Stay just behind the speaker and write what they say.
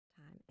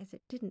as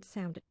it didn't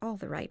sound at all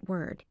the right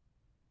word.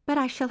 "But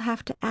I shall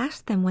have to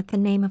ask them what the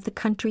name of the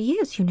country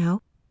is, you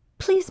know.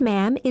 Please,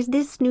 ma'am, is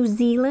this New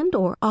Zealand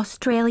or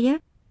Australia?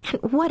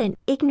 And what an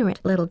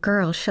ignorant little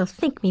girl she'll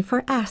think me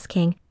for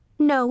asking.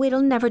 No,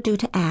 it'll never do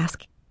to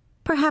ask.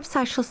 Perhaps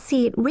I shall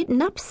see it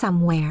written up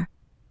somewhere."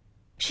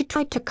 She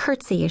tried to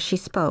curtsy as she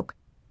spoke.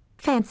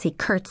 Fancy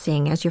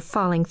curtsying as you're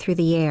falling through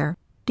the air.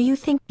 Do you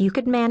think you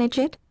could manage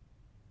it?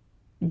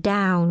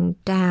 Down,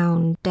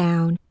 down,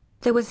 down.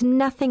 There was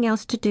nothing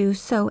else to do,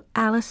 so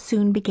Alice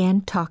soon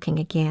began talking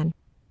again.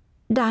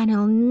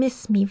 "Dinah'll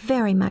miss me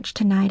very much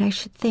tonight, I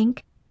should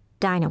think."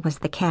 Dinah was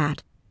the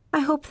cat. "I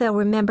hope they'll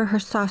remember her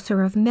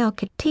saucer of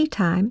milk at tea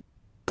time.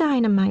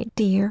 Dinah, my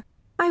dear,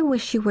 I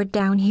wish you were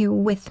down here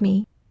with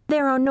me.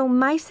 There are no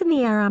mice in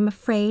the air, I'm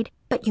afraid,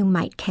 but you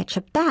might catch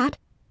a bat,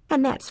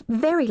 and that's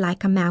very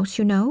like a mouse,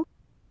 you know.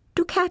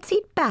 Do cats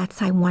eat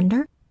bats, I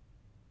wonder?"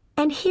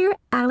 And here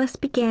Alice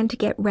began to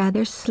get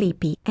rather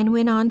sleepy and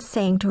went on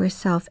saying to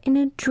herself in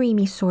a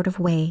dreamy sort of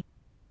way,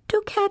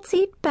 "Do cats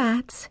eat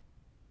bats?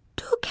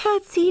 Do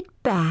cats eat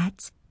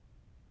bats?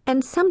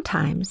 And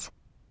sometimes,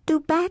 do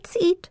bats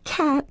eat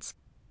cats?"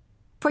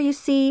 For you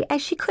see,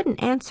 as she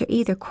couldn't answer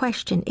either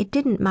question, it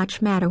didn't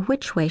much matter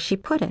which way she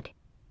put it.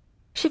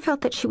 She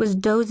felt that she was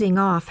dozing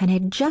off and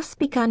had just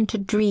begun to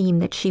dream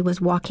that she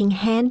was walking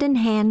hand in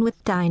hand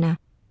with Dinah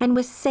and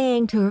was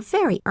saying to her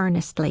very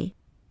earnestly,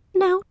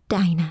 "Now,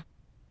 Dinah,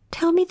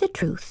 tell me the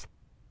truth.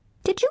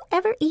 Did you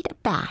ever eat a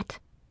bat?"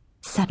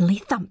 Suddenly,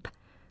 thump,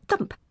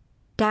 thump,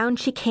 down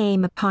she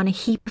came upon a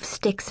heap of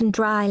sticks and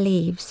dry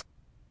leaves.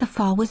 The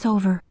fall was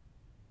over.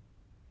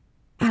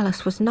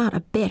 Alice was not a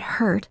bit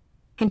hurt,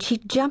 and she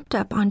jumped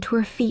up onto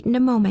her feet in a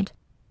moment.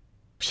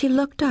 She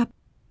looked up,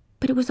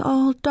 but it was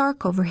all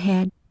dark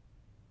overhead.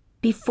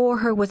 Before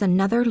her was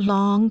another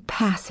long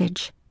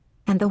passage,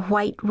 and the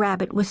white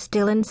rabbit was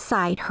still in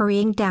sight,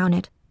 hurrying down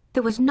it.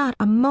 There was not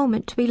a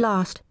moment to be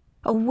lost.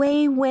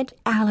 Away went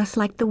Alice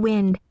like the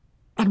wind,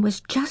 and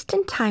was just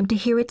in time to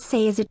hear it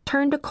say as it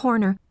turned a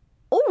corner,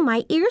 "Oh,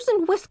 my ears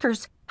and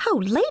whiskers, how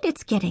late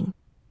it's getting!"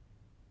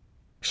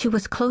 She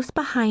was close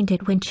behind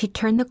it when she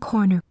turned the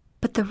corner,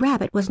 but the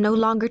rabbit was no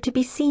longer to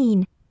be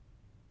seen.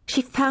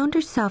 She found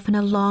herself in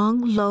a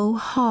long, low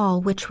hall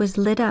which was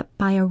lit up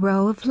by a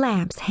row of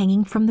lamps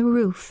hanging from the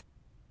roof.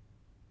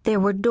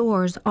 There were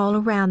doors all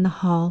around the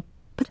hall,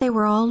 but they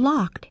were all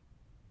locked.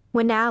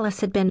 When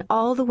Alice had been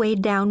all the way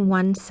down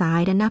one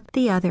side and up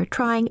the other,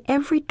 trying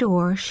every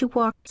door, she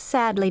walked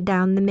sadly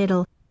down the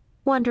middle,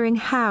 wondering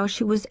how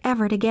she was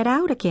ever to get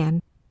out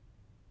again.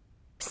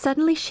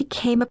 Suddenly she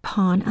came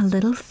upon a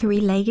little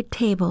three-legged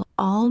table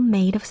all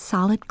made of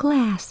solid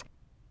glass.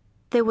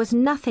 There was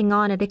nothing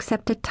on it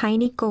except a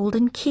tiny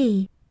golden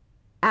key.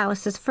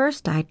 Alice's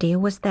first idea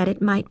was that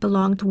it might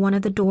belong to one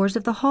of the doors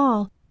of the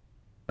hall.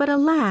 But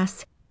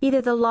alas, either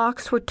the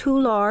locks were too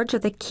large or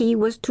the key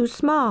was too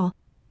small.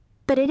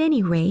 But at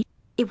any rate,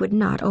 it would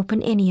not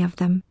open any of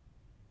them.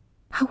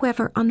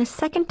 However, on the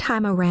second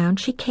time around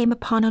she came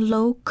upon a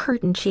low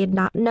curtain she had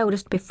not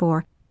noticed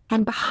before,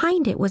 and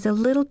behind it was a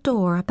little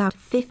door about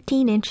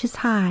 15 inches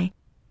high.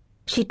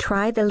 She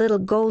tried the little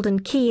golden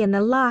key in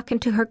the lock,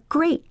 and to her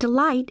great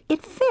delight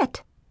it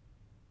fit.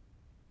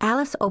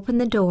 Alice opened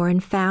the door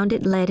and found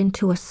it led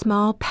into a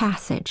small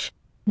passage,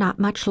 not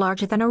much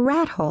larger than a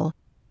rat-hole.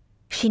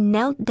 She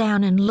knelt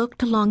down and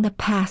looked along the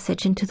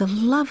passage into the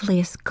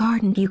loveliest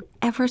garden you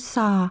ever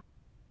saw.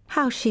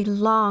 How she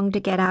longed to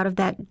get out of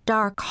that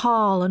dark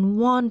hall and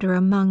wander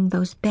among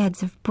those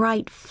beds of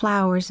bright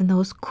flowers and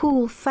those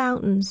cool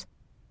fountains.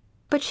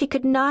 But she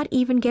could not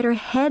even get her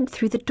head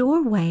through the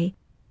doorway.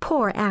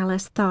 Poor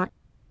Alice thought,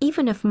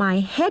 even if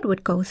my head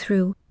would go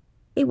through,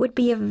 it would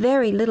be of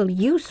very little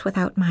use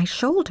without my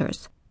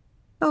shoulders.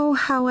 Oh,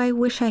 how I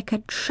wish I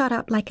could shut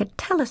up like a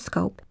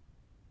telescope.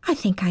 I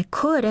think I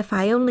could if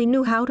I only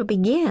knew how to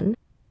begin.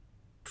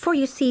 For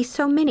you see,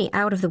 so many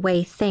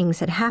out-of-the-way things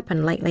had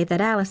happened lately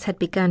that Alice had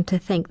begun to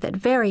think that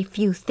very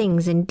few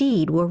things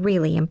indeed were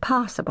really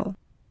impossible.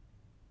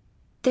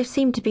 There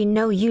seemed to be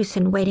no use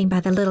in waiting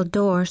by the little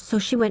door, so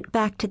she went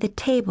back to the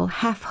table,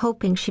 half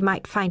hoping she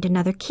might find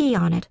another key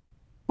on it,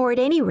 or at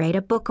any rate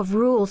a book of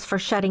rules for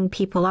shutting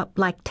people up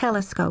like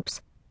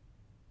telescopes.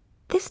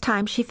 This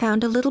time she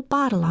found a little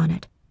bottle on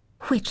it,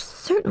 "which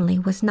certainly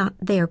was not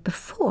there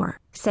before,"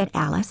 said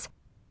Alice,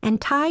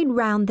 and tied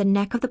round the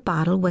neck of the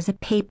bottle was a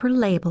paper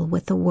label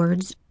with the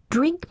words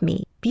 "Drink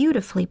Me"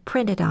 beautifully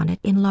printed on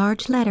it in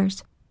large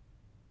letters.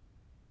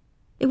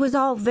 It was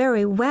all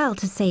very well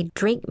to say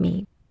 "Drink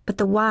me," but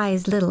the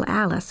wise little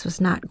Alice was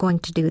not going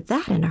to do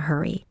that in a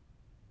hurry.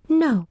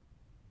 "No,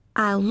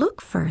 I'll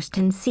look first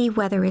and see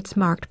whether it's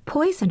marked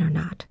poison or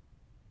not."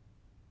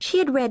 She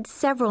had read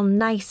several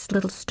nice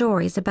little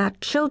stories about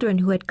children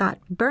who had got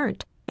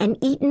burnt and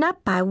eaten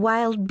up by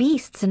wild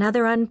beasts and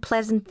other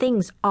unpleasant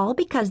things, all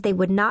because they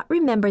would not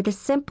remember the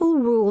simple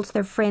rules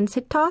their friends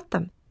had taught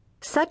them,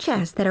 such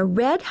as that a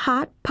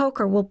red-hot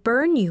poker will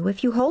burn you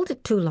if you hold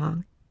it too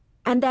long,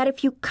 and that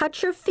if you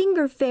cut your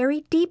finger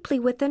very deeply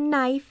with a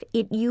knife,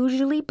 it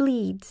usually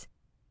bleeds.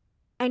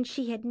 And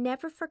she had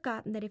never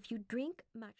forgotten that if you drink much